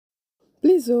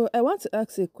Please, I want to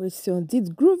ask a question.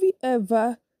 Did Groovy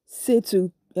ever say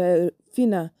to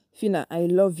Phyna, I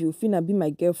love you, Phyna, be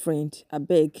my girlfriend? I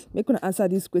beg. Make una answer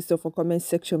this question for comment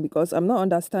section because I'm not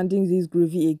understanding this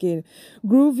Groovy again.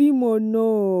 Groovy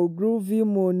mono.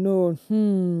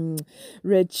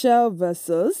 Rachel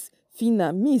versus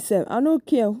Phyna. Me, sir, I don't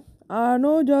care. I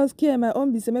no just care. My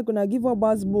own be say make una give up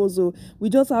Bass Bozo. We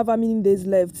just have how many days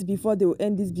left before they will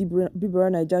end this Bibera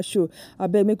Naija show. I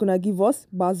beg make una give us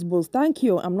Bass Boz. Thank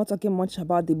you. I'm not talking much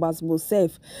about the Bass Boz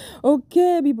self.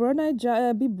 Okay, Bibera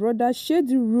Naija, Big Brother, share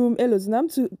the room. Hello, Znam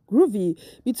to Groovy.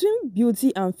 Between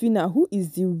Beauty and Phyna, who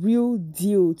is the real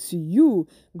deal to you?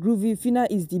 Groovy, Phyna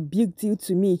is the big deal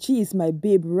to me. She is my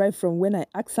babe right from when I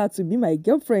asked her to be my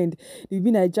girlfriend. The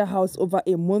Bibera Naija house over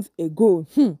a month ago.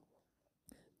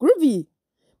 Groovy,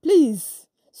 please,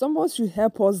 someone should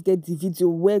help us get the video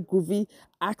where Groovy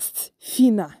asked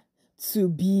Phyna to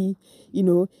be,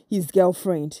 his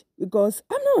girlfriend. Because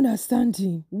I'm not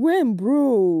understanding. When,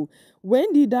 bro?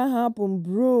 When did that happen,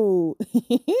 bro?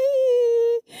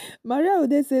 Maria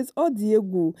Ode says, oh,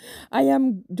 Diego, I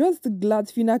am just glad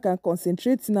Phyna can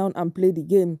concentrate now and play the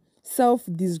game.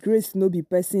 Self-disgrace no be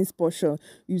person's portion.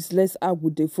 Useless how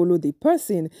would they follow the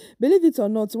person? Believe it or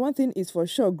not, one thing is for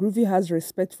sure, Groovy has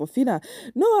respect for Phyna.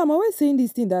 No, I'm always saying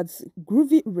this thing that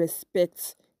Groovy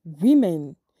respects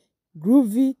women.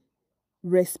 Groovy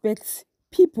respects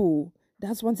people.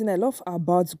 That's one thing I love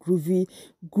about Groovy.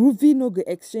 Groovy no go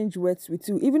exchange words with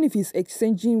you. Even if he's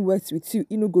exchanging words with you,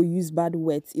 he no go use bad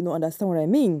words. You know, understand what I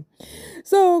mean?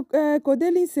 So,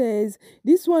 Cordeli says,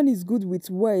 this one is good with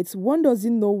words. One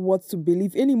doesn't know what to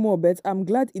believe anymore, but I'm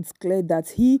glad it's clear that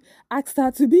he asked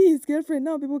her to be his girlfriend.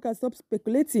 Now people can stop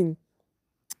speculating.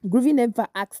 Groovy never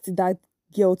asked that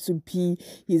girl to be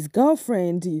his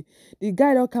girlfriend. The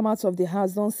guy don't come out of the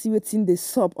house, don't see what's in the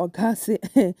sup, or can say,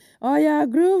 oh yeah,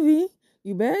 Groovy,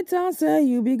 you better say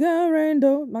you be girlfriend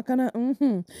though.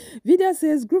 Makana, Video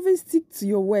says, Groovy, stick to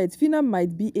your words. Phyna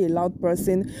might be a loud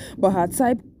person, but her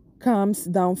type calms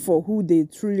down for who they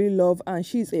truly love, and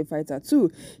she's a fighter too.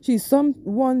 She's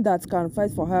someone that can fight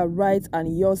for her rights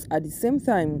and yours at the same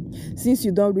time, since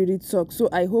you don't really talk. So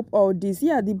I hope all this,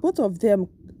 the both of them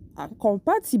are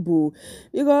compatible,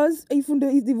 because if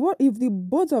the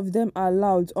both of them are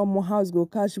loud, my house go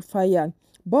catch fire.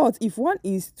 But if one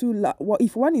is too loud,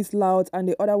 if one is loud and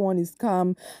the other one is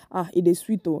calm, it is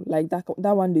sweet oh, like that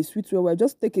one is sweet. Well,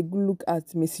 just take a good look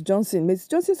at Mercy Johnson. Mercy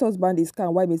Johnson's husband is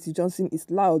calm, while Mercy Johnson is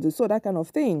loud, so that kind of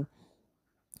thing.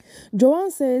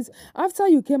 Joanne says, after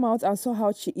you came out and saw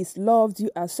how she is loved, you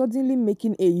are suddenly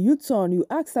making a U-turn. You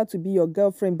asked her to be your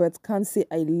girlfriend, but can't say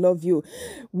I love you.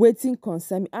 Waiting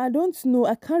concern me. I don't know.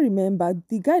 I can't remember.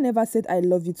 The guy never said I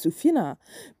love you to Phyna,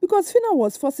 because Phyna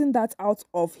was forcing that out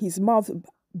of his mouth,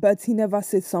 but he never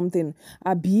said something.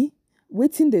 Abi,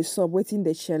 waiting the sub, waiting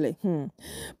the shelley.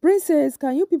 Princess,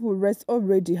 can you people rest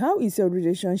already? How is your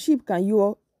relationship? Can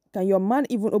your man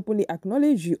even openly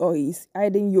acknowledge you, or is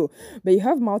hiding you? But you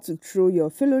have mouth to throw your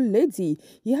fellow lady.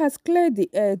 He has cleared the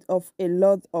air of a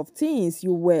lot of things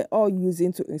you were all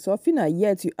using to insult Phyna,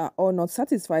 yet you are all not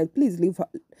satisfied. Please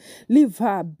leave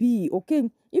her be, okay?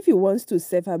 If he wants to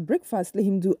serve her breakfast, let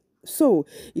him do so.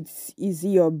 It's easy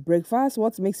your breakfast.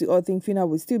 What makes you all think Phyna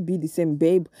will still be the same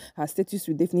babe? Her status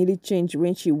will definitely change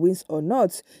when she wins or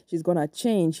not. She's gonna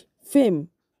change. Fame.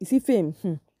 Is it fame?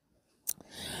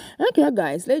 Okay,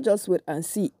 guys, let's just wait and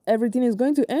see. Everything is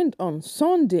going to end on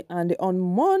Sunday, and on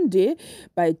Monday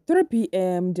by 3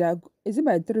 p.m. Is it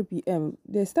by 3 p.m.?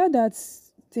 They start that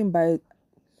thing by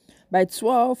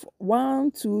 12,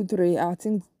 1, 2, 3. I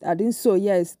think so,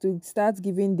 yes, to start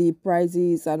giving the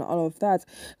prizes and all of that.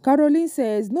 Caroline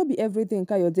says, no be everything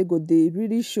Kayode go they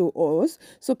really show us.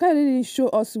 So Kayode didn't show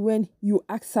us when you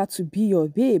asked her to be your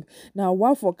babe. Now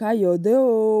what for Kayode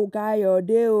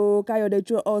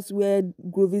show us where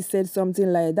Groovy said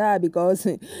something like that, because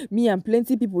me and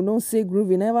plenty people don't say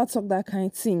Groovy never talk that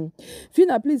kind of thing.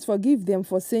 Phyna, please forgive them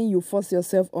for saying you force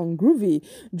yourself on Groovy.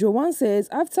 Joanne says,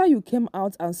 after you came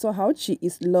out and saw how she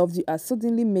is loved, you are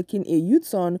suddenly making a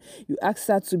U-turn. You asked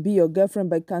her to be your girlfriend,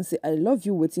 but can't say I love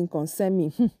you, waiting concern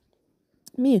me.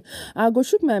 Me, I go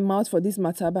shook my mouth for this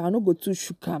matter, but I no go too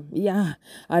shook am. Yeah,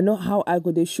 I know how I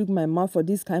go dey shook my mouth for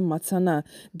this kind matter now.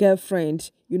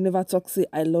 Girlfriend, you never talk say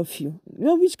I love you. You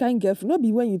know which kind girlfriend? Not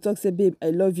be when you talk say babe I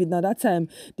love you. Now that time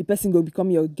the person go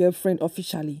become your girlfriend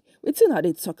officially. Wetin how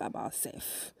they talk about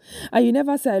self. And you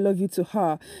never say I love you to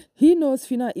her. He knows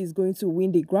Phyna is going to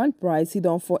win the grand prize. He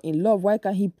don't fall in love. Why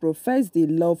can't he profess the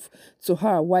love to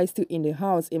her while still in the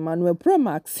house? Emmanuel Pro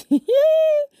Max.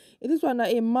 It is one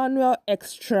Emmanuel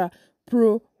Extra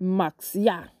Pro Max.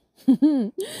 Yeah.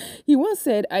 He once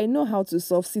said, I know how to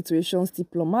solve situations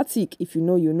diplomatic. If you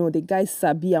know, you know. The guy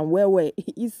sabi and where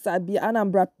he's sabi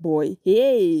Anambra boy.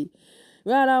 Hey,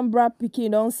 where Anambra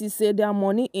pikin don't see say there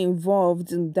money involved.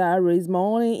 There is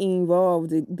money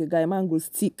involved. The guy man go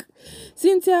stick.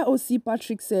 Cynthia O.C.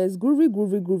 Patrick says, Groovy,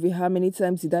 groovy, groovy. How many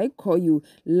times did I call you?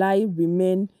 Lie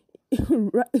remain.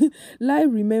 Lie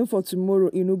remain for tomorrow.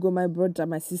 You know, go my brother,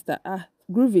 my sister. Ah,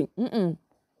 groovy.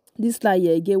 This lie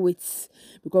here get wait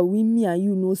because we me and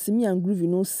you know see me and Groovy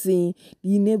no say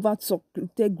you never talk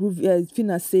take Groovy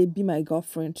Phyna say be my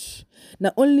girlfriend.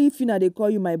 Now only Phyna they call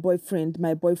you my boyfriend,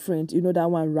 you know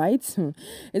that one, right?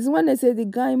 It's when they say the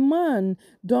guy man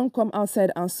don't come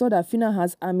outside and saw that Phyna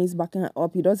has armies backing her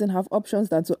up. He doesn't have options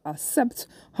than to accept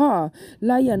her.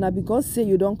 Liar now because say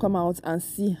you don't come out and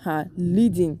see her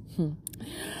leading.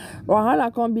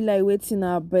 Wahala can't be like waiting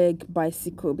a big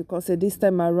bicycle because this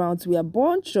time around we are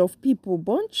bunch of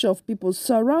people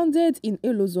surrounded in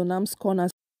Elozonam's corner.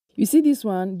 You see this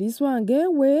one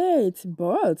get wait,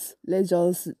 but let's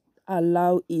just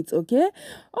allow it, okay?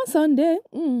 On Sunday,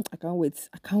 I can't wait.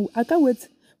 I can't wait.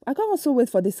 I can also wait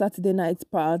for the Saturday night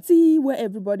party where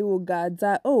everybody will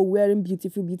gather, wearing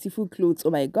beautiful clothes. Oh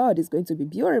my God, it's going to be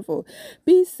beautiful.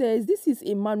 P says, this is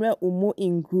Emmanuel Umo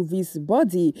in Groovy's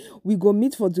body. We go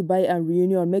meet for Dubai and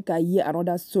reunion, make I hear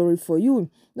another story for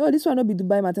you. No, this one not be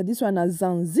Dubai matter. This one is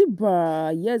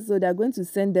Zanzibar. Yes, so they're going to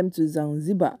send them to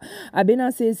Zanzibar.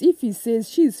 Abena says, if he says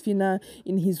she's Phyna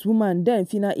in his woman, then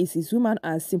Phyna is his woman,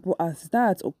 as simple as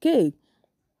that. Okay.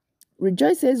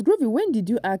 Rejoice says, Groovy, when did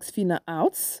you ask Phyna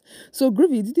out? So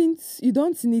Groovy, you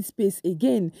don't need space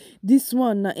again. This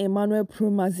one na Emmanuel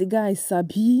Promax, the guy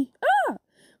Sabi.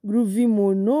 Groovy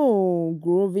mono,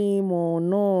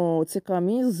 take him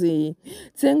easy.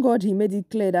 Thank God he made it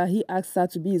clear that he asked her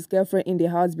to be his girlfriend in the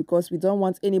house because we don't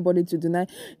want anybody to deny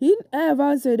he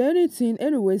ever said anything.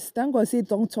 Anyways, thank God say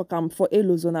don't talk for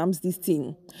Elozonams this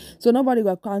thing. So nobody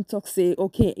can talk say,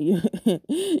 okay,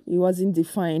 it wasn't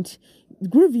defined.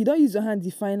 Groovy, don't use your hand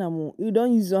define them. You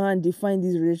don't use your hand define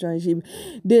this relationship.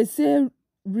 They say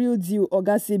real deal,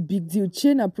 Oga say big deal.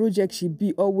 Chain a project should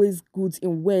be always good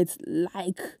in words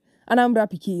like Anambra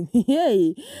pikin.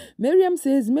 Hey, Miriam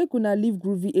says make una leave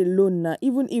Groovy alone now.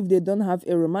 Even if they don't have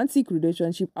a romantic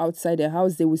relationship outside the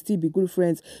house, they will still be good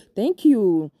friends. Thank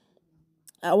you.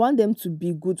 I want them to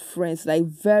be good friends, like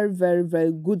very, very,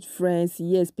 very good friends.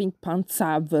 Yes, Pink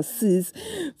Panther versus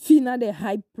Phyna the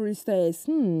High Priestess.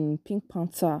 Pink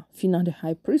Panther, Phyna the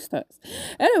High Priestess.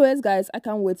 Anyways, guys, I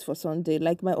can't wait for Sunday.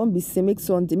 Like my own BC make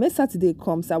Sunday. May Saturday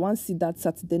comes, I want to see that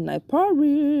Saturday night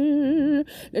party.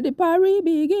 Let the party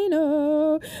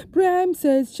begin. Prime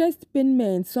says chest pain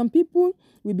men. Some people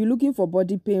will be looking for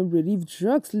body pain relief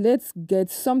drugs. Let's get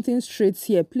something straight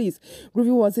here, please.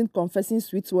 Groovy wasn't confessing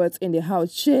sweet words in the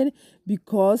house chain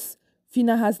because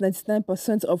Phyna has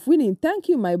 99% of winning. Thank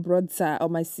you, my brother, or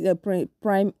my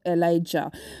prime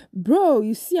Elijah. Bro,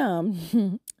 you see,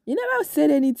 you never said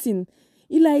anything.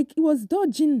 It was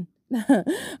dodging.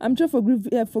 I'm sure for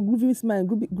Groovy's mind,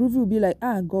 Groovy will be like,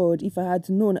 God, if I had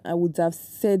known, I would have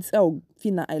said, oh,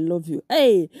 Phyna, I love you.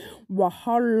 Hey,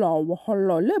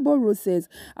 wahala. Labor Rose says,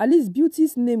 at least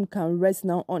Beauty's name can rest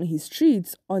now on this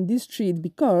street,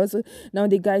 because now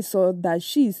the guy saw that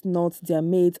she's not their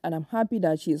mate, and I'm happy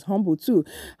that she is humble too.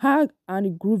 Her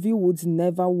and Groovy would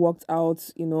never worked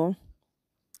out,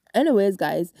 Anyways,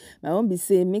 guys, my own be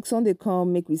say make Sunday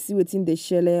come, make we see what's in the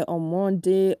shelle on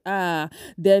Monday.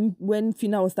 Then when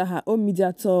Phyna will start her own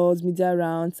media tours, media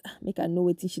rounds, make I know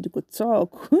what she could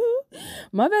talk.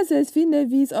 Marvel says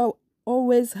Phyna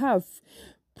always have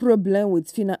problem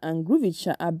with Phyna and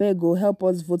Groovy. I beg go help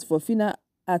us vote for Phyna.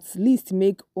 At least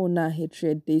make owner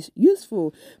hatred this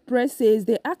useful. Press says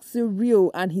they act so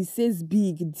real and he says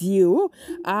big deal.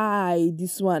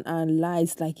 This one and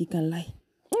lies like he can lie.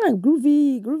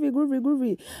 Groovy.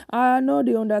 I know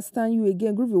they understand you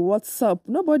again. Groovy, what's up?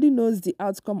 Nobody knows the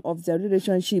outcome of their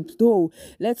relationship, though.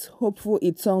 Let's hope for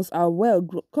it turns out well,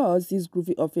 because this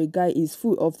Groovy of a guy is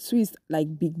full of twists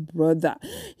like Big Brother.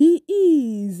 He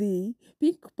is a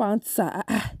Pink Panther.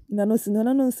 No,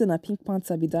 Pink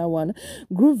Panther be that one.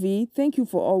 Groovy, thank you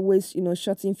for always,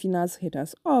 shutting Phyna's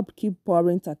haters up. Keep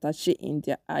pouring tatache in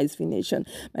their eyes, Phination.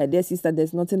 My dear sister,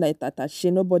 there's nothing like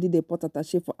tatache. Nobody they pour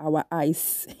tatache for our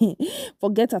eyes.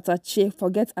 Forget atache,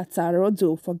 forget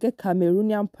atarodo, forget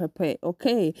Cameroonian pepper,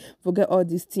 okay? Forget all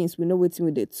these things. We know what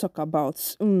they talk about.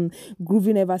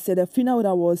 Groovy never said that. Phyna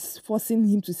that was forcing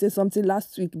him to say something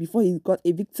last week before he got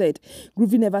evicted.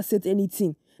 Groovy never said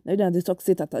anything. Now they talk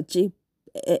say tatache,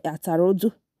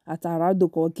 atarodo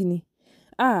kokini.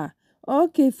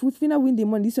 Okay, Phyna win the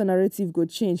money. This your narrative go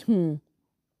change.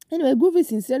 Anyway, Groovy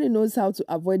sincerely knows how to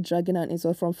avoid dragging an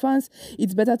insult from fans.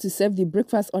 It's better to serve the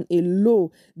breakfast on a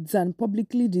low than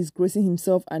publicly disgracing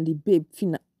himself and the babe,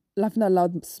 Phyna. Laughing out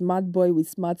loud, smart boy with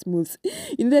smart moves.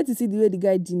 You needed to see the way the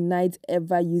guy denied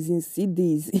ever using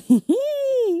CDs.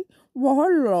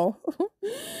 Wahala.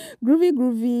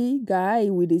 Groovy guy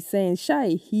with a sense. Shy,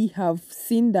 he have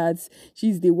seen that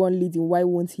she's the one leading. Why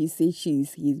won't he say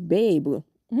she's his babe?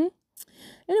 Mhm.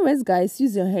 Anyways, guys,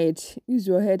 use your head. Use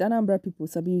your head. Anambra people,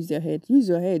 sabi use your head. Use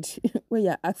your head when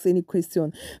you're asking any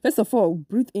question. First of all,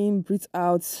 breathe in, breathe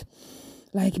out.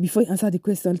 Like before you answer the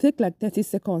question, take like 30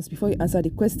 seconds before you answer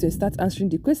the question. Start answering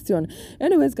the question.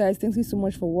 Anyways, guys, thank you so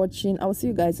much for watching. I'll see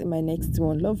you guys in my next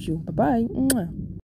one. Love you. Bye bye.